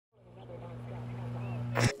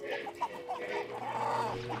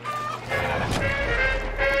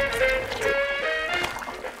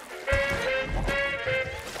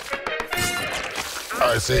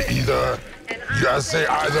I say either. You say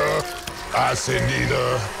either. I say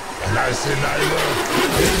neither. And I say neither.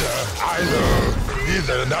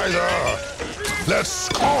 Neither, neither. Let's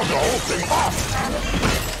call the whole thing off.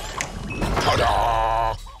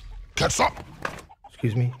 Ta-da! Catch up.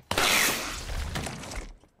 Excuse me?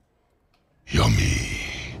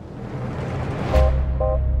 Yummy.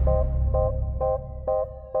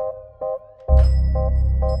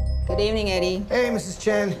 Good evening, Eddie. Hey, Mrs.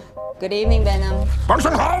 Chen. Good evening, Venom.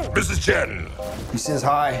 Function how, Mrs. Chen? He says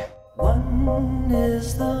hi. One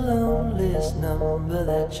is the loneliest number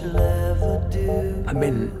that you'll ever do. I've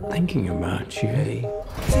been thinking about you, Eddie.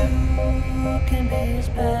 Two can be as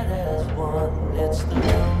bad as one. It's the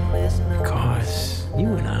loneliest number. Because you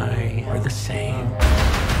and I are the same.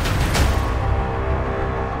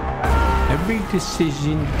 Every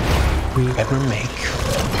decision we ever make,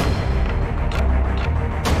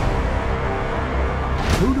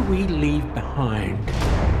 who do we leave behind?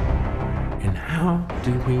 And how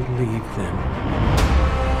do we leave them?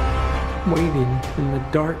 Waiting in the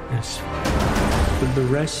darkness for the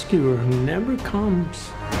rescuer who never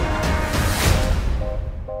comes.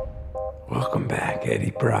 Welcome back,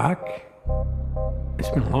 Eddie Brock. It's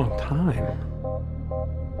been a long time.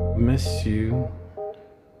 Miss you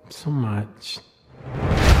so much.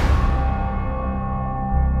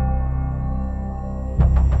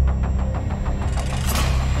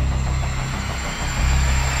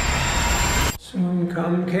 Soon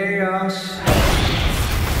come chaos.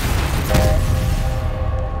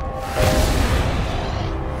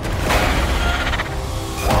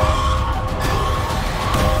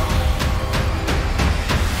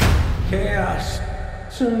 Chaos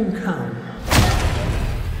soon come.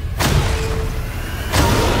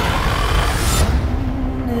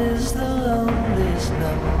 One is the loneliest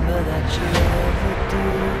number that you'll ever do.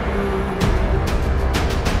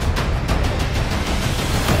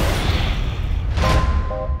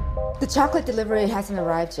 The chocolate delivery hasn't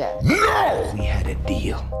arrived yet. No! We had a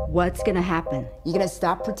deal. What's gonna happen? You gonna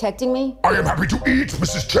stop protecting me? I am happy to eat,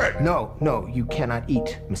 Mrs. Chen. No, you cannot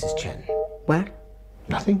eat, Mrs. Chen. What?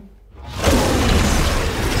 Nothing.